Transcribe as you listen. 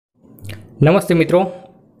નમસ્તે મિત્રો,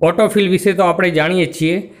 ઓટોફિલ વિશે તો આપણે જાણીએ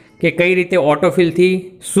છીએ કે કઈ રીતે ઓટોફિલથી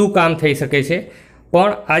શું કામ થઈ શકે છે,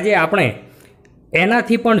 પણ આજે આપણે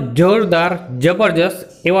એનાથી પણ જોરદાર જબરજસ્ત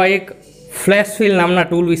એવા એક ફ્લેશ ફિલ નામના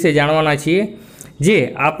ટૂલ વિશે જાણવાના છીએ, જે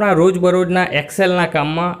આપણા રોજબરોજના એક્સેલના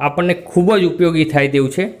કામમાં આપણને ખૂબ જ ઉપયોગી થાય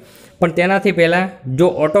તેવું છે। પણ તેનાથી પહેલાં જો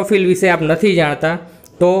ઓટોફિલ વિશે આપ નથી જાણતા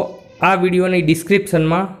તો આ વિડીયોની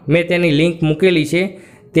ડિસ્ક્રિપ્શનમાં મેં તેની લિંક મૂકેલી છે,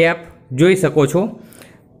 તે આપ જોઈ શકો છો।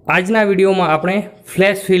 આજના વિડીયોમાં આપણે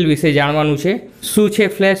ફ્લેશ ફિલ વિશે જાણવાનું છે। શું છે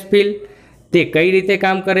ફ્લેશ ફિલ, તે કઈ રીતે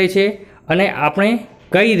કામ કરે છે અને આપણે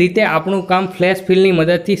કઈ રીતે આપણું કામ ફ્લેશ ફિલની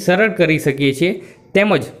મદદથી સરળ કરી શકીએ છીએ,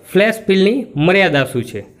 તેમજ ફ્લેશ ફિલની મર્યાદા શું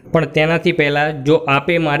છે। પણ તેનાથી પહેલાં જો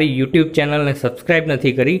આપે મારી યુટ્યુબ ચેનલને સબસ્ક્રાઈબ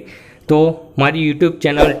નથી કરી તો મારી YouTube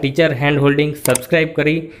channel teacher hand holding subscribe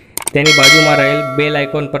કરી તેની બાજુમાં રહેલ બેલ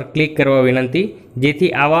આઇકોન પર ક્લિક કરવા વિનંતી,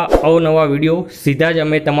 જેથી આવા અવનવા વિડીયો સીધા જ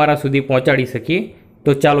અમે તમારા સુધી પહોંચાડી શકીએ।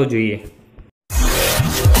 તો ચાલો જોઈએ।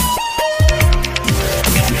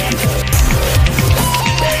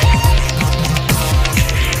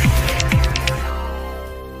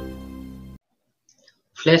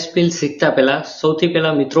 ફ્લેશ ફિલ શીખતા પહેલા સૌથી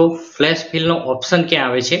પહેલા મિત્રો ફ્લેશ ફિલનો ઓપ્શન ક્યાં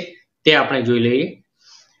આવે છે તે આપણે જોઈ લઈએ।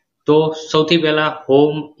 તો સૌથી પહેલા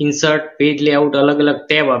હોમ, ઇન્સર્ટ, પેજ લેઆઉટ અલગ અલગ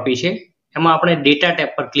ટેબ આપી છે, એમાં આપણે ડેટા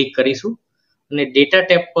ટેબ પર ક્લિક કરીશું અને ડેટા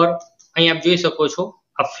ટેબ પર અહીં આપ જોઈ શકો છો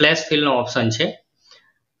આ ફ્લેશ ફિલનો ઓપ્શન છે।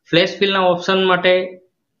 ફ્લેશ ફિલના ઓપ્શન માટે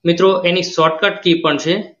મિત્રો એની શોર્ટકટ કી પણ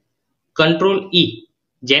છે કંટ્રોલ E,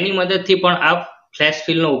 જેની મદદથી પણ આપ ફ્લેશ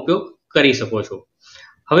ફિલનો ઉપયોગ કરી શકો છો।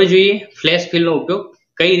 હવે જોઈએ ફ્લેશ ફિલનો ઉપયોગ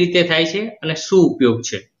કઈ રીતે થાય છે અને શું ઉપયોગ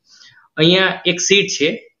છે। અહીંયા એક શીટ છે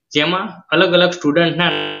જેમાં અલગ અલગ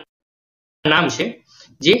સ્ટુડન્ટના નામ છે,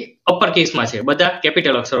 જે અપર કેસમાં છે, બધા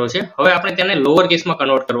કેપિટલ અક્ષરો છે। હવે આપણે તેને લોઅર કેસમાં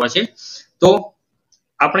કન્વર્ટ કરવા છે, તો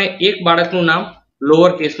આપણે એક બાળકનું નામ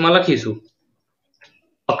લોઅર કેસમાં લખીશું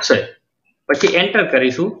અક્ષય, પછી એન્ટર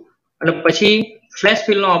કરીશું અને પછી ફ્લેશ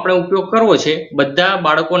ફિલનો આપણે ઉપયોગ કરવો છે, બધા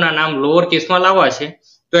બાળકોના નામ લોઅર કેસમાં લાવવા છે,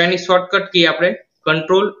 તો એની શોર્ટકટ કી આપણે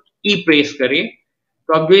કંટ્રોલ E પ્રેસ કરીએ તો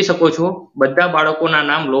આપ જોઈ શકો છો બધા બાળકોના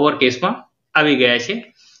નામ લોઅર કેસમાં આવી ગયા છે।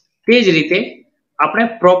 તે જ રીતે આપણે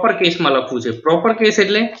પ્રોપર કેસમાં લખવું છે। પ્રોપર કેસ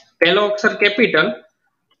એટલે પહેલો અક્ષર કેપિટલ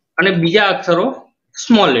અને બીજા અક્ષરો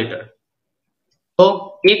સ્મોલ લેટર। તો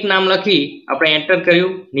એક નામ લખી આપણે એન્ટર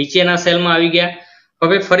કર્યું, નીચેના સેલમાં આવી ગયા।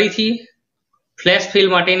 હવે ફરીથી ફ્લેશ ફિલ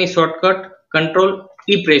માટેની શોર્ટકટ કંટ્રોલ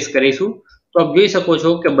E પ્રેસ કરીશું તો આપ જોઈ શકો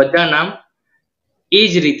છો કે બધા નામ એ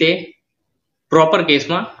જ રીતે પ્રોપર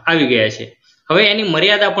કેસમાં આવી ગયા છે। હવે એની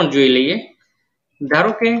મર્યાદા પણ જોઈ લઈએ।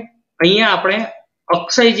 ધારો કે અહીંયા આપણે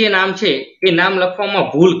અક્ષય જે નામ છે એ નામ લખવામાં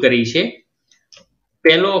ભૂલ કરી છે,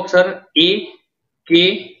 પહેલો અક્ષર A, K,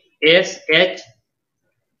 S, H।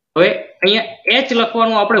 હવે અહીંયા H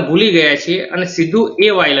લખવાનું આપણે ભૂલી ગયા છીએ અને સીધું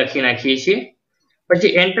AY લખી નાખીએ છીએ,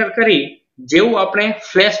 પછી એન્ટર કરી જેવું આપણે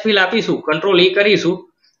ફ્લેશ ફિલ આપીશું કંટ્રોલ E કરીશું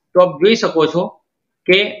તો આપ જોઈ શકો છો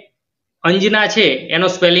કે અંજના છે એનો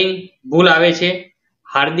સ્પેલિંગ ભૂલ આવે છે,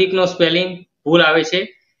 હાર્દિકનો સ્પેલિંગ ભૂલ આવે છે।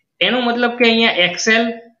 એનો મતલબ કે અહીંયા એક્સેલ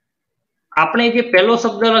આપણે જે પહેલો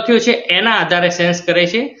શબ્દ લખ્યો છે એના આધારે સેન્સ કરે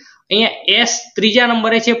છે। અહીંયા S ત્રીજા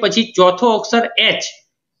નંબરે છે, પછી ચોથો અક્ષર H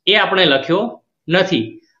એ આપણે લખ્યો નથી,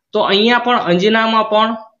 તો અહીંયા પણ અંજનામાં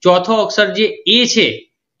પણ ચોથો અક્ષર જે A છે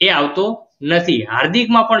એ આવતો નથી,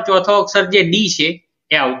 હાર્દિકમાં પણ ચોથો અક્ષર જે D છે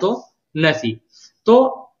એ આવતો નથી। તો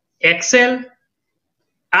એક્સેલ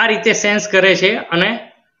આ રીતે સેન્સ કરે છે અને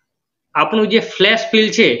આપણું જે ફ્લેશ ફિલ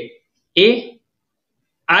છે એ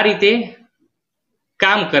આ રીતે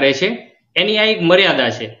કામ કરે છે, એની આ એક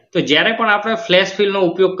મર્યાદા છે। તો જ્યારે પણ આપણે ફ્લેશ ફિલનો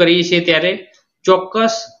ઉપયોગ કરીએ છીએ ત્યારે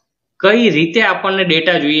ચોક્કસ કઈ રીતે આપણને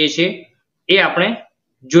ડેટા જોઈએ છે એ આપણે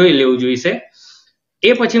જોઈ લેવું જોઈશે। એ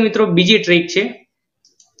પછી મિત્રો બીજી ટ્રીક છે,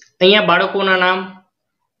 અહીંયા બાળકોના નામ,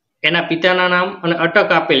 એના પિતાના નામ અને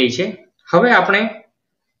અટક આપેલી છે। હવે આપણે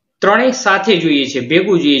ત્રણેય સાથે જોઈએ છે,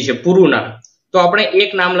 ભેગું જોઈએ છે પૂરું નામ, તો આપણે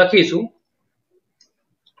એક નામ લખીશું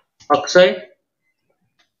અક્ષય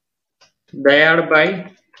દયાળભાઈ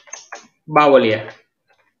બાવલિયા।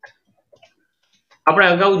 આપણે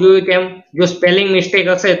અગાઉ જોયું તેમ જો સ્પેલિંગ મિસ્ટેક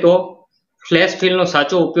હશે તો ફ્લેશ ફિલનો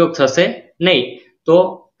સાચો ઉપયોગ થશે નહીં, તો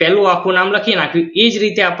પહેલું આખું નામ લખી નાખ્યું। એ જ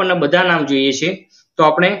રીતે આપણને બધા નામ જોઈએ છે તો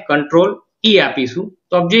આપણે કંટ્રોલ E આપીશું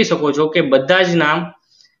તો આપ જોઈ શકો છો કે બધા જ નામ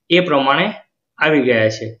એ પ્રમાણે આવી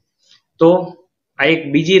ગયા છે। તો આ એક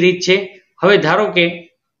બીજી રીત છે। હવે ધારો કે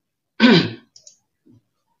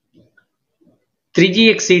ત્રીજી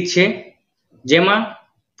એક શીટ છે જેમાં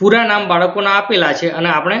પૂરા નામ બાળકોના આપેલા છે અને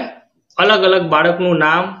આપણે અલગ અલગ બાળકનું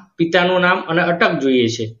નામ, પિતાનું નામ અને અટક જોઈએ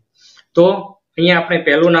છે, તો અહીંયા આપણે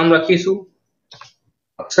પહેલું નામ લખીશું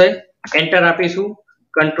અક્ષય, એન્ટર આપીશું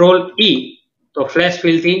કંટ્રોલ E તો ફ્લેશ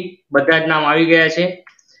ફિલથી બધા જ નામ આવી ગયા છે।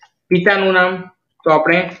 પિતાનું નામ તો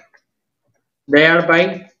આપણે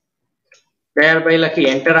દયાળભાઈ લખી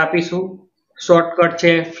એન્ટર આપીશું. શોર્ટકટ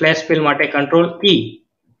છે ફ્લેશ ફિલ માટે કંટ્રોલ ઈ.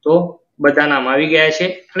 તો બધા નામ આવી ગયા છે.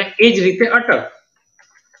 અને એ જ રીતે અટક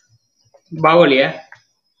બાવળિયા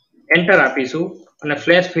એન્ટર આપીશું અને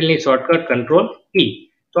ફ્લેશ ફિલની શોર્ટકટ કંટ્રોલ ઈ.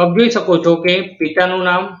 તો આપ જોઈ શકો છો કે પિતાનું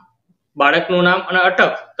નામ, બાળકનું નામ અને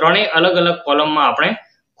અટક ત્રણેય અલગ અલગ કોલમમાં આપણે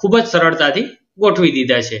ખૂબ જ સરળતાથી ગોઠવી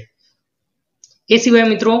દીધા છે. એ સિવાય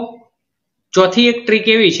મિત્રો ચોથી એક ટ્રીક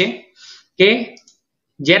એવી છે કે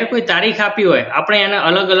જ્યારે કોઈ તારીખ આપી હોય આપણે એને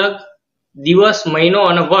અલગ અલગ દિવસ, મહિનો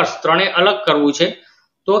અને વર્ષ ત્રણેય અલગ કરવું છે.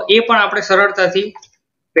 તો એ પણ આપણે સરળતાથી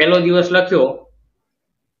પહેલો દિવસ લખ્યો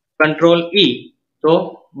કંટ્રોલ ઈ તો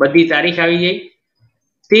બધી તારીખ આવી જાય.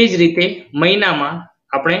 તે જ રીતે મહિનામાં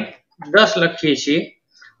આપણે 10 લખીએ છીએ.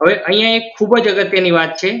 હવે અહીંયા એક ખૂબ જ અગત્યની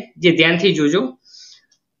વાત છે જે ધ્યાનથી જોજો.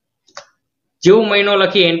 જેવો મહિનો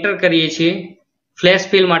લખી એન્ટર કરીએ છીએ, ફ્લેશ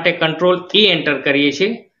ફિલ માટે કંટ્રોલ ઈ એન્ટર કરીએ છીએ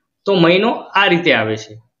તો મહિનો આ રીતે આવે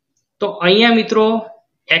છે. તો અહીંયા મિત્રો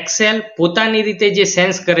એક્સેલ પોતાની રીતે જે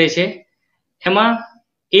સેન્સ કરે છે એમાં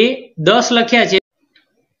એ 10 લખ્યા છે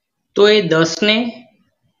તો એ 10 ને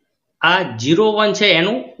આ 01 છે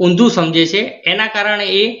એનું ઊંધું સમજે છે. એના કારણે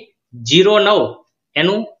એ 09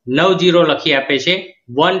 એનું 90 લખી આપે છે,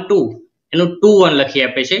 12 એનું 21 લખી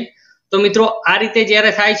આપે છે. તો મિત્રો આ રીતે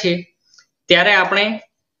જ્યારે થાય છે ત્યારે આપણે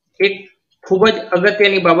એક ખૂબ જ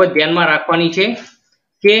અગત્યની બાબત ધ્યાનમાં રાખવાની છે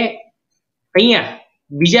કે અહીંયા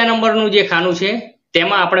બીજા નંબરનું જે ખાનું છે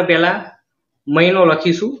તેમાં આપણે પહેલા મહિનો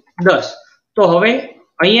લખીશું 10. તો હવે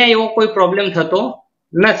અહીંયા એવો કોઈ પ્રોબ્લેમ થતો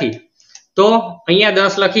નથી. તો અહીંયા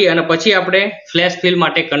 10 લખી અને પછી આપણે ફ્લેશ ફિલ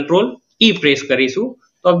માટે કંટ્રોલ ઈ પ્રેસ કરીશું.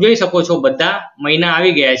 તો આપ જોઈ શકો છો બધા મહિના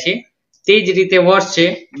આવી ગયા છે. તે જ રીતે વર્ષ છે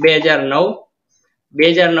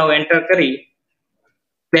 2009 એન્ટર કરી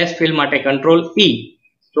ફ્લેશ ફિલ માટે કંટ્રોલ ઈ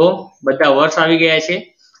તો બધા વર્ષ આવી ગયા છે.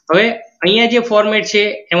 હવે અહીંયા જે ફોર્મેટ છે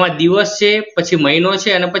એમાં દિવસ છે, પછી મહિનો છે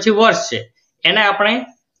અને પછી વર્ષ છે. એને આપણે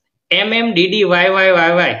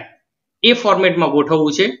MMDDYYYY એ ફોર્મેટમાં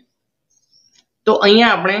ગોઠવવું છે. તો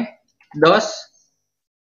અહીંયા આપણે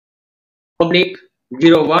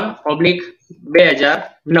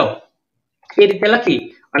 10/01/2009 એ રીતે લખી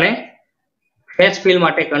અને ફ્લેશ ફિલ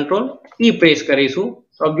માટે કંટ્રોલ ઈ પ્રેસ કરીશું.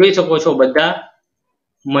 તો આપ જોઈ શકો છો બધા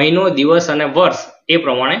મહિનો, દિવસ અને વર્ષ એ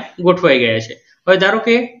પ્રમાણે ગોઠવાઈ ગયા છે. હવે ધારો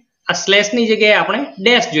કે આ સ્લેશની જગ્યાએ આપણે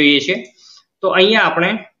ડેશ જોઈએ છે તો અહીંયા આપણે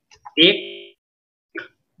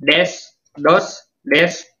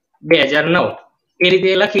 1-10-2009 એ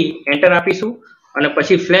રીતે લખી એન્ટર આપીશું અને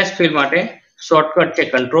પછી ફ્લેશ ફિલ માટે શોર્ટકટ છે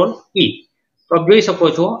કંટ્રોલ ઈ. તો આપ જોઈ શકો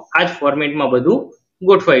છો આ જ ફોર્મેટમાં બધું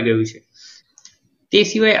ગોઠવાઈ ગયું છે. તે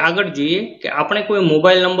સિવાય આગળ જોઈએ કે આપણે કોઈ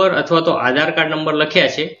મોબાઈલ નંબર અથવા તો આધાર કાર્ડ નંબર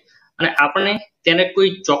લખ્યા છે અને આપણે તેને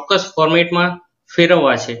કોઈ ચોક્કસ ફોર્મેટમાં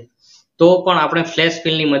ફેરવવા છે તો પણ આપણે ફ્લેશ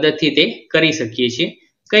ફિલની મદદથી તે કરી શકીએ છીએ.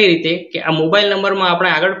 કઈ રીતે કે આ મોબાઈલ નંબરમાં આપણે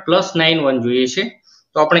આગળ +91 જોઈએ છે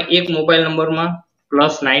તો આપણે એક મોબાઈલ નંબરમાં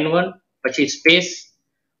 +91 પછી સ્પેસ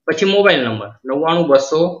પછી મોબાઈલ નંબર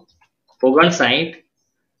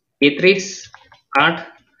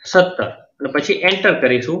 992559333817 અને પછી એન્ટર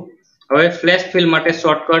કરીશું. હવે ફ્લેશ ફિલ માટે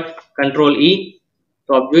શોર્ટકટ કંટ્રોલ ઈ.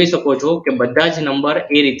 તો આપ જોઈ શકો છો કે બધા જ નંબર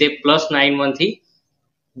એ રીતે +91 થી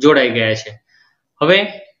જોડાઈ ગયા છે. હવે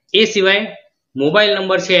એ સિવાય મોબાઈલ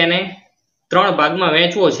નંબર છે એને 3 ભાગમાં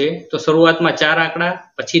વહેંચવો છે તો શરૂઆતમાં 4 આંકડા,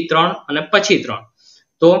 પછી 3 અને પછી 3.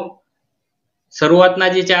 તો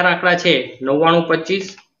શરૂઆતના જે 4 આંકડા છે 9925,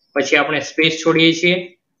 પછી આપણે સ્પેસ છોડીએ છીએ,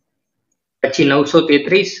 પછી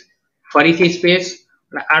 933, ફરીથી સ્પેસ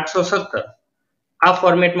અને 817. આ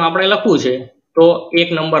ફોર્મેટમાં આપણે લખવું છે તો એક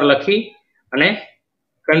નંબર લખી અને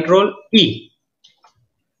કંટ્રોલ ઈ.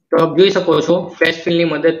 તો આપ જોઈ શકો છો ફ્લેશ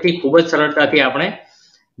ફિલની મદદથી ખૂબ જ સરળતાથી આપણે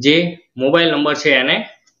જે મોબાઈલ નંબર છે એને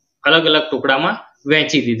અલગ અલગ ટુકડામાં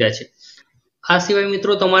વહેંચી દીધા છે. આ સિવાય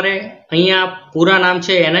મિત્રો તમારે અહીંયા પૂરા નામ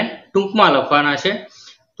છે એને ટૂંકમાં લખવાના છે.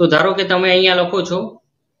 તો ધારો કે તમે અહીંયા લખો છો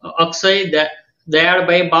અક્ષય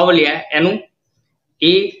દયાળભાઈ બાવળિયા, એનું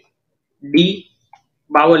AD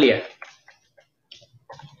બાવળિયા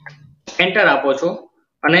એન્ટર આપો છો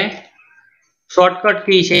અને શોર્ટકટ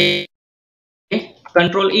કી છે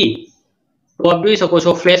કંટ્રોલ ઈ. તો આપ જોઈ શકો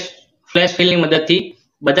છો ફ્લેશ ફિલની મદદથી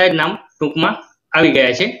બધા જ નામ ટૂંકમાં આવી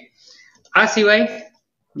ગયા છે. આ સિવાય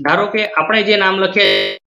ધારો કે આપણે જે નામ લખીએ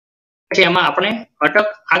છે એમાં આપણે અટક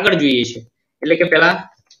આગળ જોઈએ છે એટલે કે પહેલા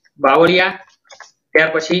બાવળિયા,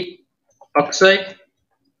 ત્યાર પછી અક્ષય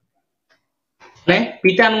અને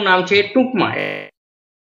પિતાનું નામ છે ટૂંકમાં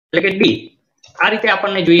એટલે કે ડી. આ રીતે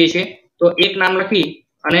આપણને જોઈએ છે તો એક નામ લખી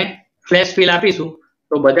અને ફ્લેશ ફિલ આપીશું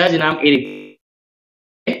તો બધા જ નામ એ રીતે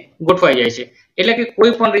ગોઠવાઈ જાય છે. એટલે કે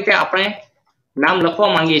કોઈ પણ રીતે આપણે નામ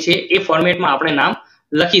લખવા માંગીએ છીએ એ ફોર્મેટમાં આપણે નામ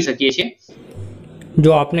લખી શકીએ છીએ.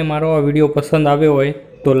 જો આપને મારો આ વિડીયો પસંદ આવ્યો હોય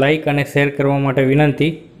તો લાઈક અને શેર કરવા માટે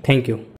વિનંતી. Thank you.